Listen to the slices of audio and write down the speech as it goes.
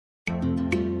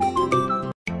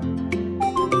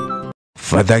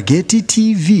Fadhaget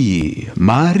TV,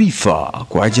 maarifa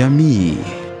kwa jamii.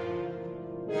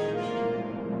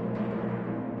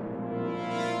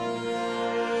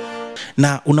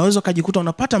 Na unaweza kujikuta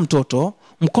unapata mtoto,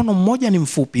 mkono mmoja ni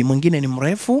mfupi, mwingine ni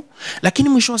mrefu, lakini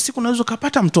mwisho wa siku unaweza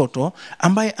kupata mtoto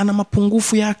ambaye ana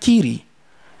mapungufu ya akili.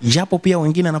 Japo pia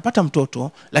wengine anapata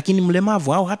mtoto lakini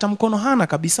mlemavu au hata mkono hana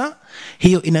kabisa.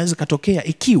 Hiyo inaweza katokea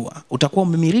ikiwa utakuwa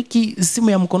umemiliki simu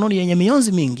ya mkononi yenye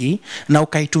mionzi mingi na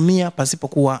ukaitumia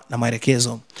pasipokuwa na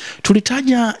maelekezo.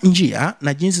 Tulitaja njia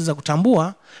na jinsi za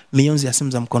kutambua mionzi ya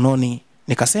simu za mkononi.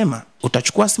 Nikasema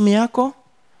utachukua simu yako,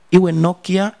 iwe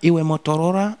Nokia, iwe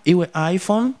Motorola, iwe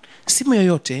iPhone, simu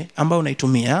yoyote ambayo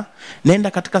unaitumia,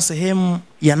 nenda katika sehemu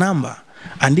ya namba,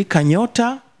 andika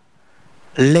nyota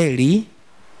leli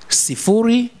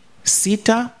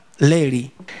 06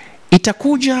 leli.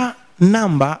 Itakuja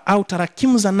namba au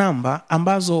tarakimu za namba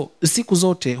ambazo siku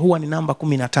zote huwa ni namba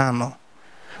 15.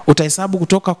 Utahesabu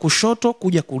kutoka kushoto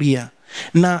kuja kulia.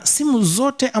 Na simu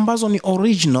zote ambazo ni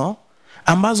original,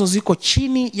 ambazo ziko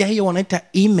chini ya hiyo wanaita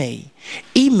email.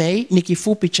 Email ni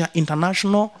kifupi cha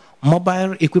International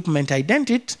Mobile Equipment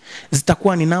Identity,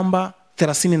 zitakuwa ni namba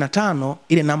 35,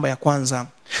 ile namba ya kwanza.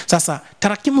 Sasa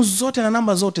tarakimu zote na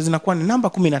namba zote zinakuwa ni namba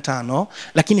 15,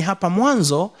 lakini hapa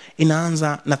mwanzo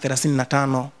inaanza na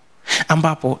 35,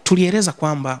 ambapo tulieleza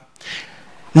kwamba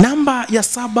namba ya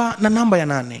 7 na namba ya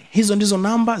 8, hizo ndizo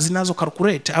namba zinazo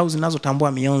calculate au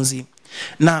zinazotambua mionzi.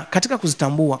 Na katika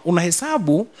kuzitambua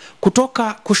unahesabu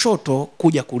kutoka kushoto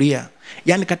kuja kulia.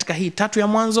 Yani katika hii 3 ya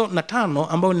mwanzo na 5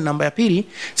 ambayo ni namba ya pili,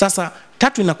 sasa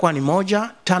 3 inakuwa ni 1,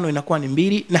 5 inakuwa ni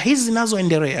 2, na hizi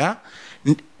zinazoendelea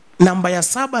namba ya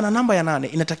 7 na namba ya 8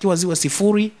 inatakiwa ziwe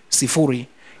 0 0.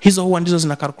 Hizo huwa ndizo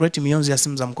zina calculate mionzi ya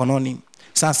simu za mkononi.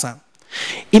 Sasa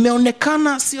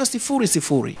imeonekana sio 0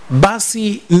 0,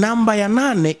 basi namba ya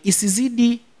 8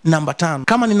 isizidi namba 5.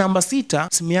 Kama ni namba 6,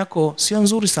 simu yako sio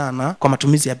nzuri sana kwa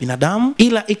matumizi ya binadamu,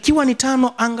 ila ikiwa ni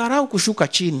 5 angalau kushuka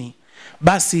chini,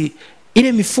 basi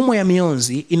ile mifumo ya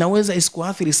mionzi inaweza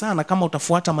isikuathiri sana kama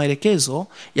utafuata maelekezo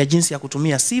ya jinsi ya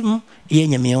kutumia simu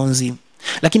yenye mionzi.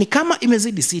 Lakini kama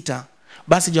imezidi 6,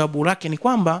 basi jawabu lake ni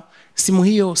kwamba simu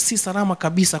hiyo si salama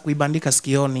kabisa kuibandika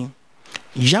sikioni.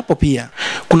 Japo pia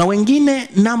kuna wengine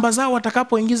namba zao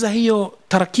watakapoingiza hiyo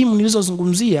tarakimu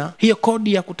nilizozungumzia, hiyo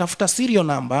kodi ya kutafuta serial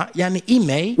number, yani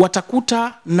email,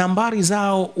 watakuta nambari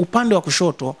zao upande wa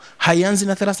kushoto haianzi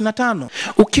na 35.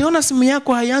 Ukiona simu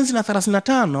yako haianzi na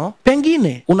 35,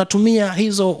 pengine unatumia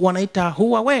hizo wanaita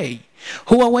Huawei.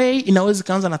 Huawei inaweza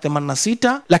kaanza na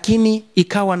 86 lakini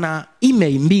ikawa na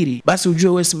email 2, basi ujue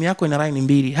wewe simu yako ina line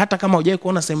 2. Hata kama hujawahi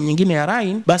kuona sehemu nyingine ya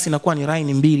line, basi inakuwa ni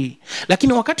line 2.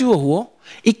 Lakini wakati huo huo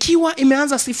ikiwa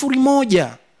imeanza 01,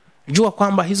 jua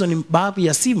kwamba hizo ni baadhi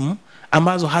ya simu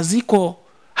ambazo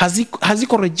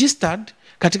haziko registered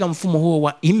katika mfumo huo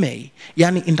wa email,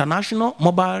 yani International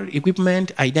Mobile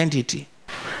Equipment Identity.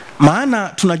 Maana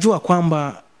tunajua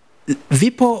kwamba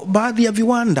vipo baadhi ya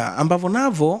viwanda ambavyo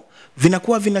navo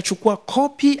vinakuwa vinachukua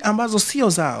kopi ambazo sio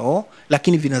zao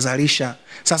lakini vinazalisha.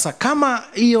 Sasa kama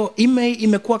hiyo email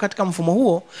imekuwa katika mfumo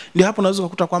huo, ndio hapo unaweza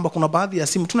kukuta kwamba kuna baadhi ya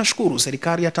simu, tunashukuru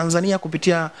serikali ya Tanzania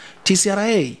kupitia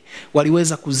TCRA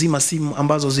waliweza kuzima simu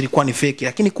ambazo zilikuwa ni feki.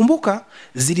 Lakini kumbuka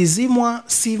zilizimwa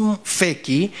simu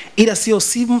feki, ila sio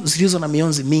simu zilizo na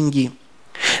mionzi mingi.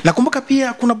 Na kumbuka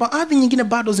pia kuna baadhi nyingine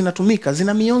bado zinatumika,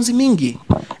 zina mionzi mingi.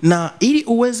 Na ili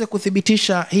uweze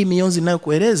kuthibitisha hii mionzi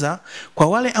ninayokueleza, kwa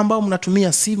wale ambao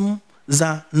mnatumia simu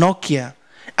za Nokia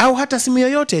au hata simu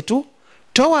yoyote tu,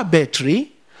 toa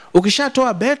battery.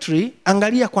 Ukishatoa battery,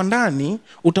 angalia kwa ndani,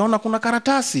 utaona kuna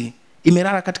karatasi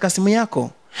imelala katika simu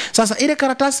yako. Sasa ile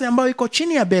karatasi ambayo iko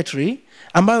chini ya battery,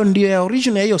 ambayo ndio ya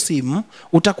original ya hiyo simu,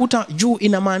 utakuta juu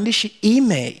ina maandishi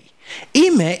email.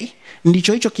 Email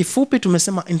ndicho hicho kifupi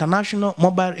tumesema International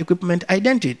Mobile Equipment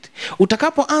Identity.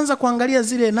 Utakapoanza kuangalia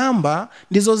zile namba,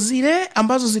 ndizo zile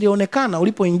ambazo zilionekana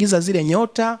ulipoingiza zile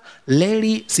nyota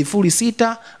leli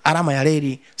 06 alama ya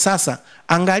leli. Sasa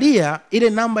angalia ile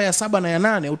namba ya 7 na ya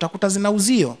 8, utakuta zina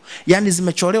uzio, yani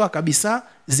zimecholewa kabisa,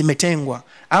 zimetengwa.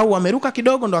 Au wameruka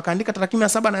kidogo ndo akaandika tarakimu ya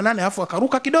 7 na 8 alafu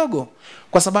akaruka kidogo,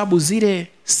 kwa sababu zile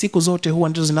siku zote huwa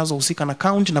ndizo zinazohusika na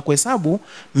count na kuhesabu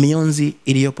mionzi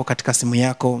iliyopo katika simu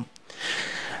yako.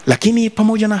 Lakini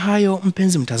pamoja na hayo,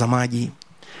 mpenzi mtazamaji,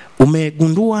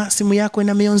 umegundua simu yako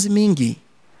ina mionzi mingi.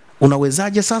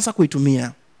 Unawezaje sasa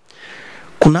kuitumia?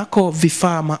 Kunako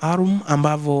vifaa maalum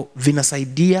ambavyo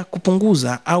vinasaidia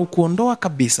kupunguza au kuondoa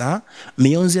kabisa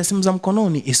mionzi ya simu za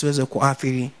mkononi isiweze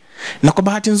kuathiri. Na kwa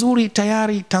bahati nzuri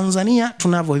tayari Tanzania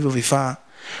tunavyo hivyo vifaa.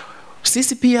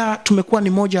 Sisi pia tumekuwa ni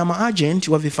moja ya maagent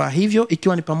wa vifaa hivyo,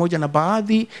 ikiwa ni pamoja na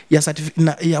baadhi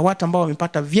ya watu ambao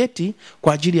wamepata vyeti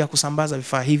kwa ajili ya kusambaza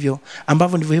vifaa hivyo,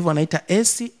 ambavyo ndivyo hivyo wanaita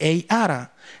SAR,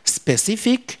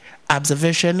 Specific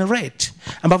Observation Rate,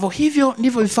 ambavyo hivyo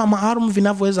ndivyo vifaa maalum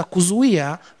vinavyoweza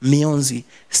kuzuia mionzi.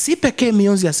 Si pekee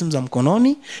mionzi ya simu za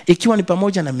mkononi, ikiwa ni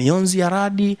pamoja na mionzi ya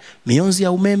radi, mionzi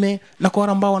ya umeme, na kwa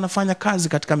wale ambao wanafanya kazi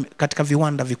katika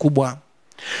viwanda vikubwa.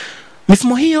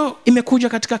 Mifumo hiyo imekuja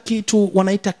katika kitu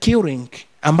wanaita Q-ring,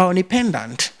 ambao ni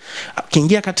pendant.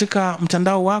 Kiingia katika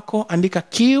mtandao wako, andika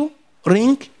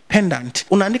Q-ring pendant.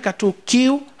 Unaandika tu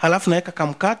Q, halafu naweka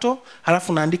kamkato,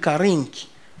 halafu unaandika ring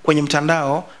kwenye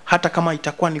mtandao. Hata kama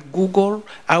itakuwa ni Google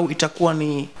au itakuwa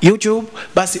ni YouTube,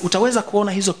 basi utaweza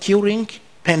kuona hizo Q-ring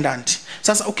pendant.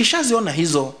 Sasa ukishaziona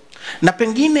hizo, na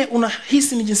pengine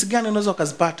unahisi ni jinsi gani unaweza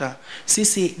ukazipata,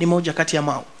 sisi ni moja kati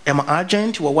ya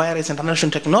maagent wa Wireless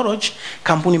International Technology,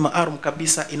 kampuni maalum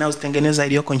kabisa inayozitengeneza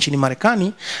iliyoko nchini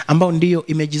Marekani, ambao ndio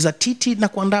imejizatiti na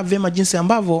kuandaa vyema jinsi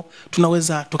ambavyo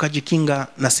tunaweza tukajikinga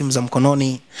na simu za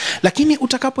mkononi. Lakini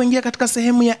utakapoingia katika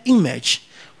sehemu ya image,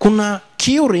 kuna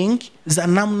Q-ring za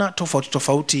namna tofauti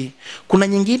tofauti. Kuna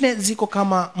nyingine ziko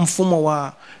kama mfumo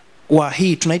wa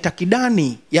hii tunaita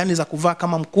kidani, yani za kuvaa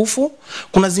kama mkufu.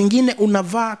 Kuna zingine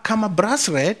unavaa kama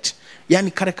bracelet,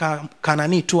 yani kare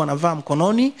kanani tu anavaa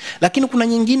mkononi. Lakini kuna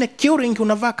nyingine Q-ring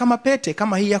unavaa kama pete,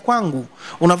 kama hii ya kwangu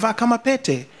unavaa kama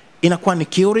pete, inakuwa ni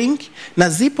Q-ring. Na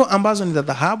zipo ambazo ni za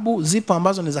dhahabu, zipo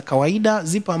ambazo ni za kawaida,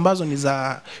 zipo ambazo ni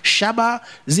za shaba,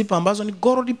 zipo ambazo ni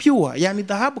gold pure, yani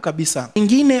dhahabu kabisa.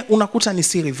 Nyingine unakuta ni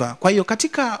silver. Kwa hiyo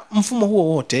katika mfumo huo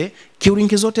wote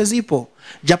Q-ring zote zipo.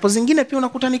 Japo zingine pia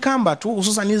unakuta ni kamba tu,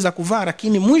 hususan hizi za kuvaa,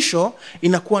 lakini mwisho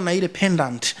inakuwa na ile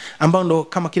pendant ambayo ndo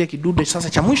kama kile kidude sasa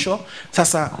cha mwisho.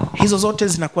 Sasa hizo zote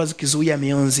zinakuwa zikizuia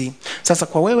mionzi. Sasa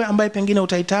kwa wewe ambaye pengine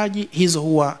utahitaji, hizo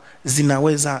huwa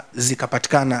zinaweza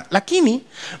zikapatikana. Lakini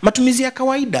matumizi ya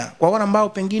kawaida kwa wale ambao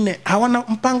pengine hawana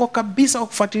mpango kabisa wa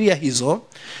kufuatilia hizo,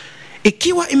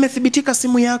 ikiwa imethibitika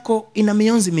simu yako ina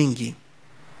mionzi mingi,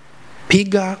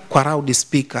 piga kwa loud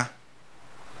speaker.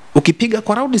 Ukipiga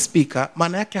kwa loud speaker,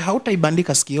 maana yake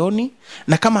hautaibandika sikioni,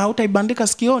 na kama hautaibandika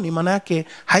sikioni, maana yake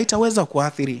haitaweza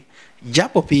kuathiri.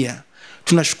 Japo pia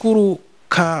tunashukuru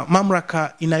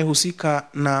mamlaka inayohusika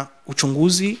na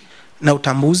uchunguzi na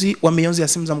utambuzi wa mionzi ya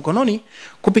simu za mkononi,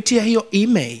 kupitia hiyo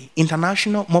email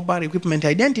International Mobile Equipment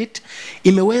Identity,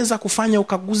 imeweza kufanya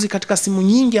ukaguzi katika simu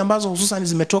nyingi ambazo hususan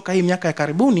zimetoka hii miaka ya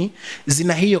karibuni,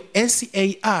 zina hiyo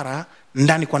SAR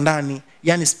ndani kwa ndani,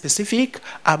 yani Specific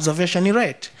Observation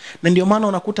Rate. Na ndio maana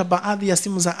unakuta baadhi ya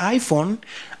simu za iPhone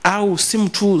au simu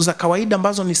tu za kawaida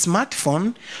ambazo ni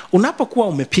smartphone, unapokuwa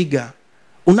umepiga,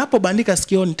 unapobandika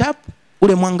sikioni tap,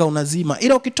 ule mwanga unazima,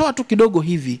 ila ukitoa tu kidogo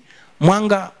hivi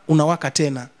mwanga unawaka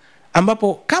tena.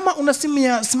 Ambapo kama una simu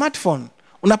ya smartphone,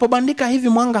 unapobandika hivi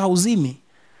mwanga hauzimi,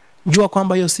 jua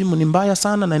kwamba hiyo simu ni mbaya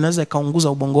sana na inaweza ikaunguza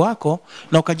ubongo wako,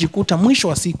 na ukajikuta mwisho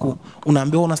wa siku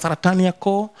unaambiwa una saratani ya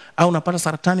koo, au unapata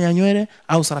saratani ya nywele,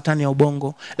 au saratani ya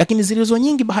ubongo. Lakini zilizo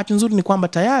nyingi, bahati nzuri ni kwamba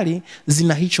tayari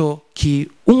zina hicho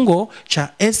kiungo cha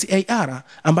SAR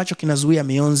ambacho kinazuia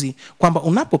mionzi, kwamba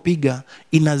unapopiga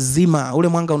inazima, ule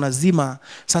mwanga unazima,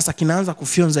 sasa kinaanza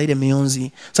kufyonza ile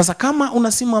mionzi. Sasa kama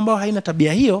una simu ambayo haina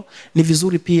tabia hiyo, ni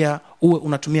vizuri pia uwe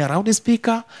unatumia loud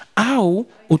speaker, au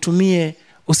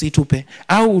usitupe,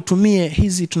 au utumie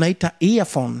hizi tunaita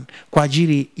earphone kwa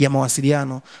ajili ya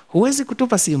mawasiliano. Huwezi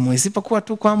kutupa simu isipokuwa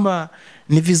tu kwamba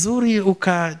ni vizuri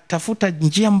ukatafuta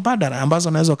njia mbadala ambazo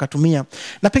unaweza ukatumia.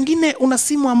 Na pengine una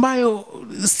simu ambayo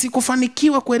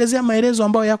sikufanikiwa kuelezea maelezo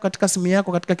ambayo yako katika simu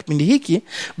yako katika kipindi hiki,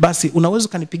 basi unaweza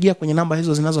kanipigia kwenye namba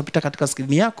hizo zinazopita katika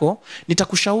skrini yako.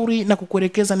 Nitakushauri na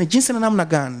kukuelekeza ni jinsi na namna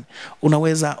gani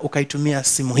unaweza ukaitumia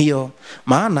simu hiyo.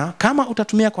 Maana kama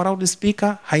utatumia kwa loud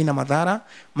speaker haina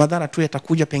madhara tu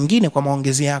yatakuja pengine kwa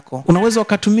maongezi yako. Unaweza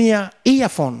ukatumia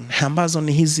earphone ambazo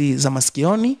ni hizi za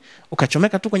masikioni,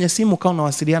 ukachomeka tu kwenye simu ukawa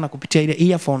unawasiliana kupitia ile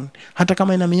earphone. Hata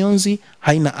kama ina mionzi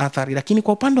haina athari. Lakini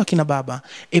kwa upande wa kina baba,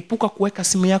 epuka kuweka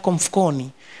simu yako mfukoni,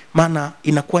 maana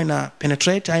inakuwa ina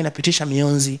penetrate, inapitisha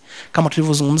mionzi. Kama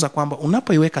tulivyozungumza kwamba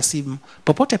unapoiweka simu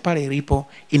popote pale ilipo,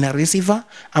 ina receiver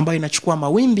ambayo inachukua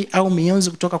mawimbi au mionzi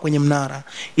kutoka kwenye mnara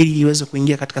ili iweze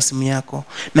kuingia katika simu yako.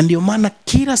 Na ndio maana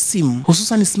kila simu,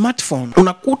 hususan smartphone,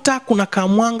 unakuta kuna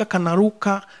kamwanga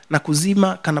kanaruka na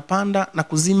kuzima, kanapanda na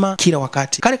kuzima kila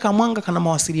wakati. Kale kamwanga kana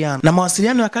mawasiliano, na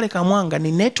mawasiliano ya kale kamwanga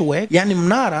ni network, yani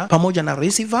mnara pamoja na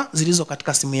receiver zilizo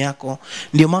katika simu yako.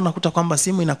 Ndio maana unakuta kwamba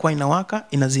simu inakuwa inawaka,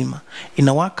 inazima. inazima,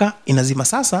 inawaka, inazima.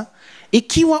 Sasa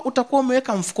ikiwa utakuwa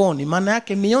umeweka mfukoni, maana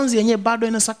yake mionzi yenyewe bado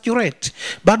ina saturate,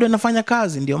 bado inafanya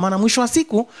kazi. Ndio maana mwisho wa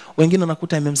siku wengine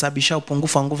wanakuta imemsababishia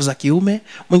upungufu wa nguvu za kiume,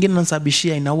 mwingine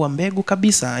anasababishia inaua mbegu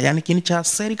kabisa, yani kiini cha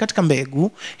seli katika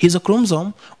mbegu, hizo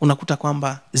chromosome unakuta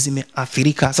kwamba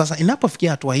zimeathirika. Sasa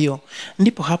inapofikia hatua hiyo,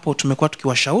 ndipo hapo tumekuwa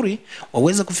tukiwashauri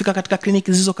waweze kufika katika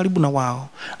kliniki zilizo karibu na wao,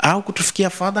 au kutufikia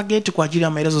Fadhaget kwa ajili ya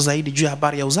maelezo zaidi juu ya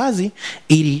habari ya uzazi,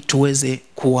 ili tuweze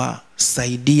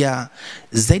kuwasaidia.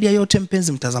 Zaidi ya yote,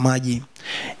 mpenzi mtazamaji,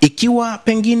 ikiwa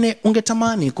pengine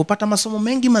ungetamani kupata masomo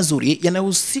mengi mazuri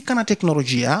yanayohusika na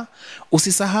teknolojia,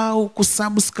 usisahau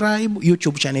kusubscribe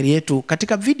YouTube channel yetu.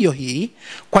 Katika video hii,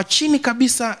 kwa chini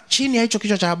kabisa, chini ya hicho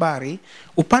kichwa cha habari,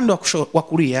 upande wa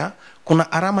kulia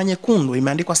kuna alama nyekundu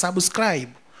imeandikwa subscribe.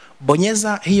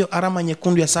 Bonyeza hiyo alama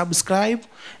nyekundu ya subscribe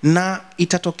na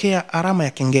itatokea alama ya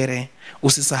kengele.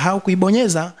 Usisahau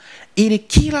kuibonyeza ili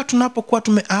kila tunapokuwa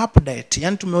tume-update,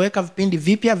 yani tumeweka vipindi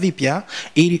vipya,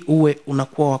 ili uwe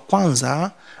unakuwa wa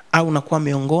kwanza au unakuwa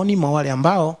miongoni mwa wale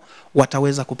ambao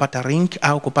wataweza kupata link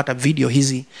au kupata video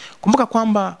hizi. Kumbuka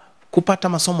kwamba kupata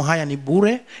masomo haya ni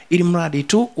bure, ili mradi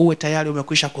tu uwe tayari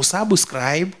umekwisha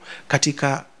kusubscribe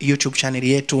katika YouTube channel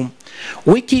yetu.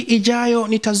 Wiki ijayo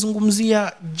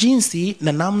nitazungumzia jinsi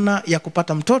na namna ya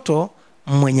kupata mtoto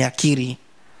mwenye akili.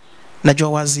 Najua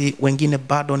wazi wengine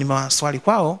bado ni maswali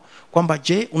kwao kwamba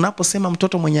je, unaposema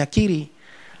mtoto mwenye akili,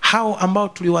 hao ambao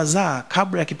tuliwazaa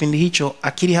kabla ya kipindi hicho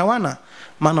akili hawana?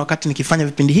 Maana wakati nikifanya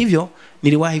vipindi hivyo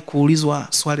niliwahi kuulizwa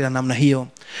swali la namna hiyo.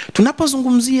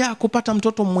 Tunapozungumzia kupata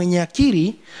mtoto mwenye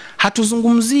akili,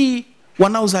 hatuzungumzii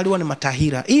wanaozaliwa ni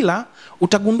matahira, ila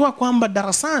utagundua kwamba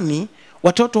darasani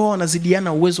watoto wao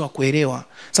wanazidiana uwezo wa kuelewa.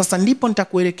 Sasa ndipo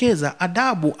nitakuelekeza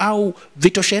adabu au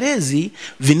vitoshelezi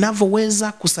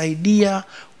vinavyoweza kusaidia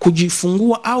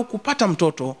kujifungua au kupata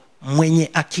mtoto mwenye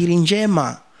akili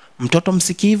njema, mtoto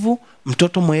msikivu,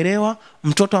 mtoto mwelewa,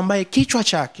 mtoto ambaye kichwa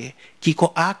chake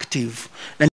kiko active.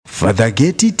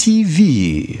 Fadhaget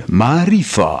TV,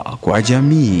 maarifa kwa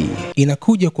jamii.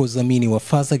 Inakuja kwa udhamini wa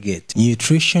Fadhaget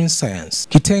Nutrition Science,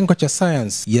 kitengo cha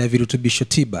science ya virutubisho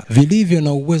tiba vilivyo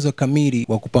na uwezo kamili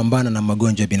wa kupambana na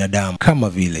magonjwa ya binadamu kama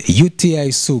vile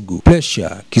UTI sugu, pressure,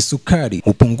 kisukari,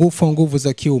 upungufu wa nguvu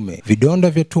za kiume, vidonda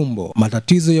vya tumbo,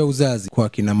 matatizo ya uzazi kwa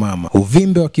kina mama,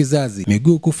 uvimbe wa kizazi,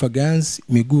 miguu kufa ganzi,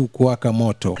 miguu kuwaka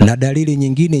moto na dalili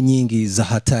nyingine nyingi za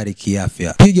hatari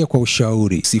kiafya. Piga kwa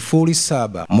ushauri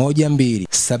 0712705158,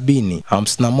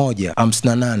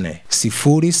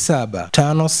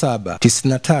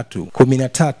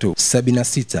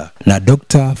 0757931376 na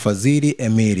Dr. Fadhili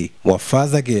Emiri wa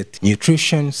Fadhaget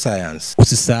Nutrition Science.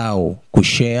 Usisahau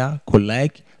kushare,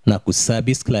 kulike na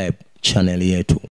kusubscribe channel yetu.